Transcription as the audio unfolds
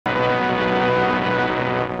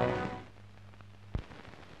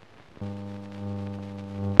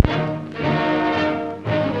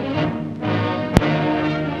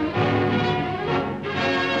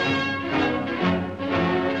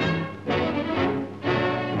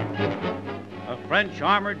French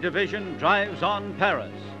armored division drives on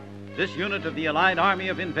Paris. This unit of the Allied Army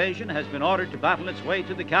of Invasion has been ordered to battle its way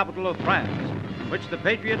to the capital of France, in which the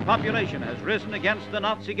patriot population has risen against the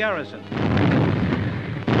Nazi garrison.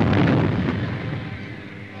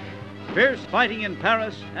 Fierce fighting in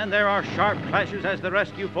Paris, and there are sharp clashes as the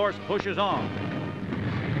rescue force pushes on.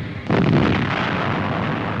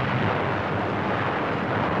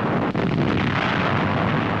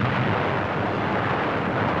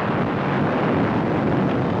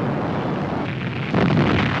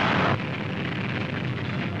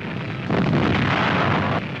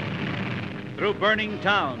 Through burning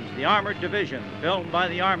towns, the armored division, filmed by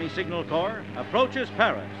the Army Signal Corps, approaches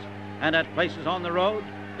Paris. And at places on the road,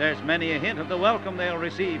 there's many a hint of the welcome they'll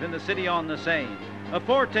receive in the city on the Seine, a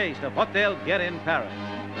foretaste of what they'll get in Paris.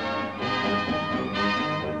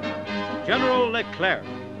 General Leclerc,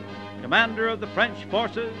 commander of the French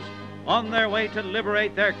forces, on their way to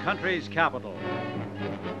liberate their country's capital.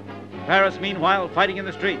 Paris, meanwhile, fighting in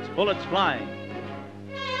the streets, bullets flying.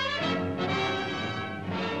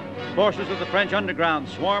 Forces of the French underground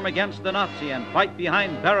swarm against the Nazi and fight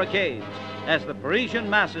behind barricades as the Parisian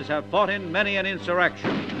masses have fought in many an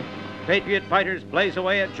insurrection. Patriot fighters blaze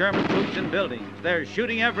away at German troops in buildings. They're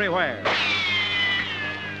shooting everywhere.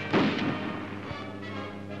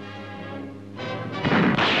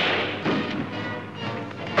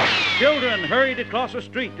 Children hurried across a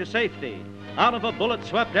street to safety, out of a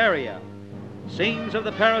bullet-swept area. Scenes of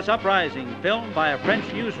the Paris uprising filmed by a French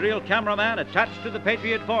newsreel cameraman attached to the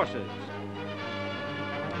Patriot forces.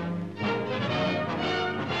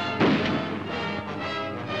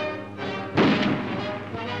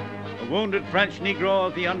 A wounded French Negro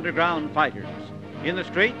of the underground fighters. In the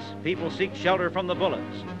streets, people seek shelter from the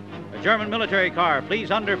bullets. A German military car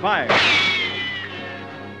flees under fire.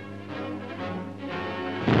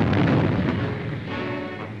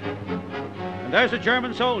 And there's a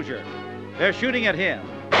German soldier. They're shooting at him.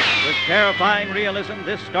 With terrifying realism,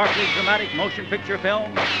 this starkly dramatic motion picture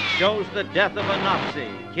film shows the death of a Nazi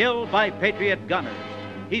killed by Patriot gunners.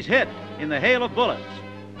 He's hit in the hail of bullets.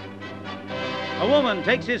 A woman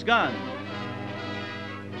takes his gun.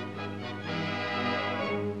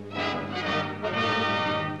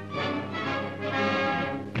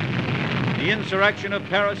 The insurrection of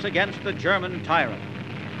Paris against the German tyrant.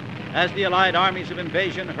 As the Allied armies of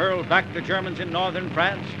invasion hurled back the Germans in northern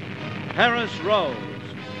France, Paris rose,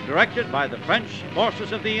 directed by the French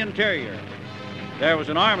forces of the interior. There was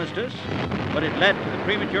an armistice, but it led to the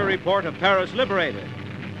premature report of Paris liberated.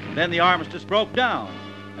 Then the armistice broke down,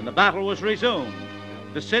 and the battle was resumed,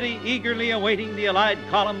 the city eagerly awaiting the Allied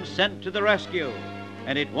columns sent to the rescue,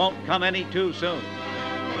 and it won't come any too soon.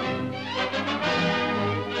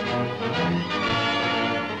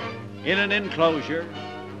 In an enclosure,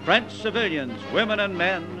 French civilians, women and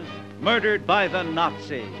men, murdered by the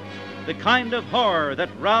Nazis. The kind of horror that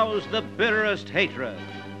roused the bitterest hatred.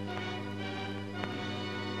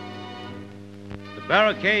 The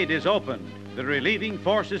barricade is opened. The relieving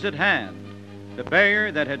force is at hand. The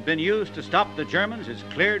barrier that had been used to stop the Germans is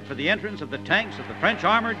cleared for the entrance of the tanks of the French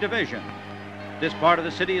armored division. This part of the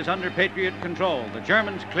city is under Patriot control. The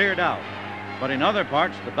Germans cleared out. But in other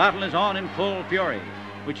parts, the battle is on in full fury,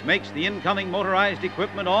 which makes the incoming motorized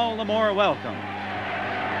equipment all the more welcome.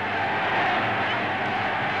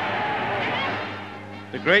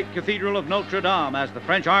 The great Cathedral of Notre Dame as the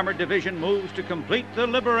French armored division moves to complete the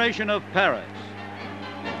liberation of Paris.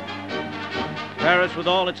 Paris with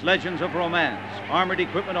all its legends of romance, armored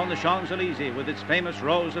equipment on the Champs-Élysées with its famous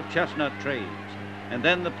rows of chestnut trees, and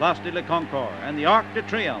then the Place de la Concorde and the Arc de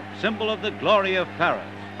Triomphe, symbol of the glory of Paris.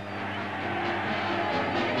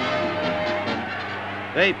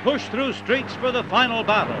 They push through streets for the final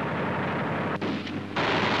battle.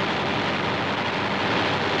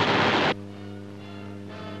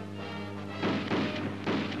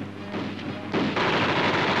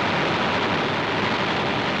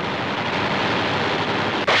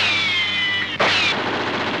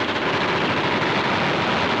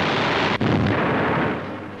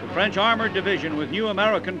 The French armored division with new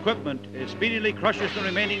American equipment speedily crushes the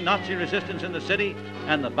remaining Nazi resistance in the city,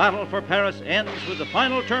 and the battle for Paris ends with the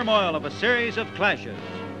final turmoil of a series of clashes.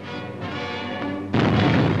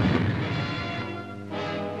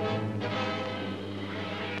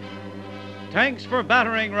 Tanks for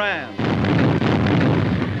battering rams.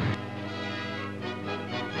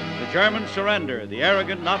 The Germans surrender, the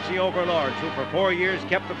arrogant Nazi overlords who for 4 years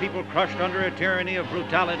kept the people crushed under a tyranny of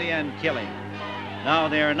brutality and killing. Now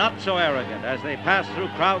they are not so arrogant as they pass through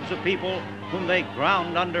crowds of people whom they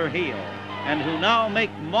ground under heel and who now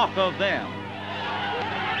make mock of them.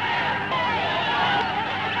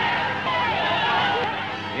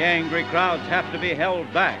 The angry crowds have to be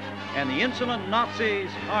held back, and the insolent Nazis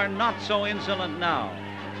are not so insolent now.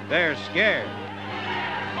 They're scared.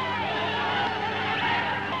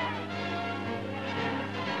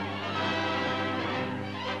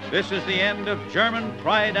 This is the end of German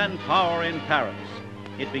pride and power in Paris.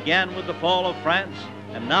 It began with the fall of France,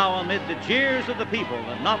 and now amid the jeers of the people,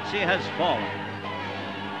 the Nazi has fallen.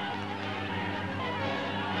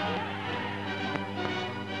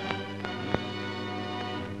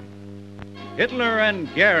 Hitler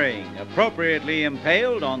and Goering appropriately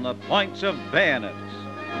impaled on the points of bayonets.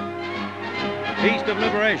 Feast of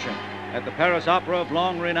Liberation at the Paris Opera of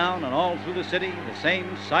long renown, and all through the city the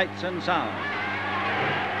same sights and sounds.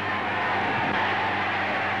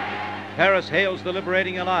 Paris hails the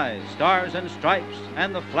liberating Allies, stars and stripes,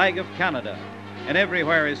 and the flag of Canada, and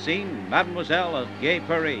everywhere is seen Mademoiselle of Gay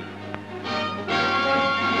Paris.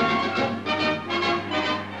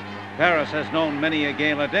 Paris has known many a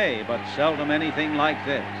gala day, but seldom anything like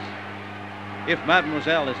this. If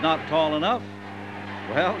Mademoiselle is not tall enough,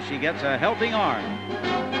 well, she gets a helping arm.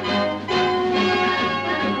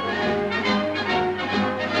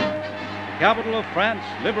 The capital of France,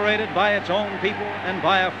 liberated by its own people and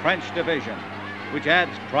by a French division, which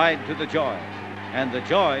adds pride to the joy, and the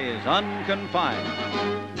joy is unconfined.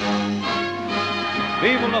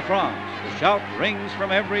 Vive la France! The shout rings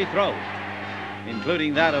from every throat,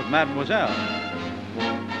 including that of Mademoiselle.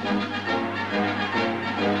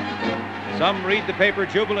 Some read the paper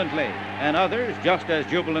jubilantly, and others, just as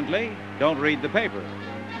jubilantly, don't read the paper.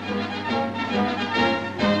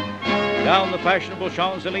 Down the fashionable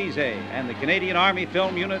Champs-Élysées, and the Canadian Army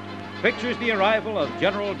Film Unit pictures the arrival of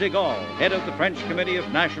General de Gaulle, head of the French Committee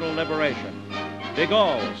of National Liberation. De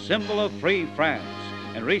Gaulle, symbol of free France,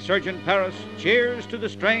 and resurgent Paris cheers to the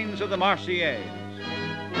strains of the Marseillaise.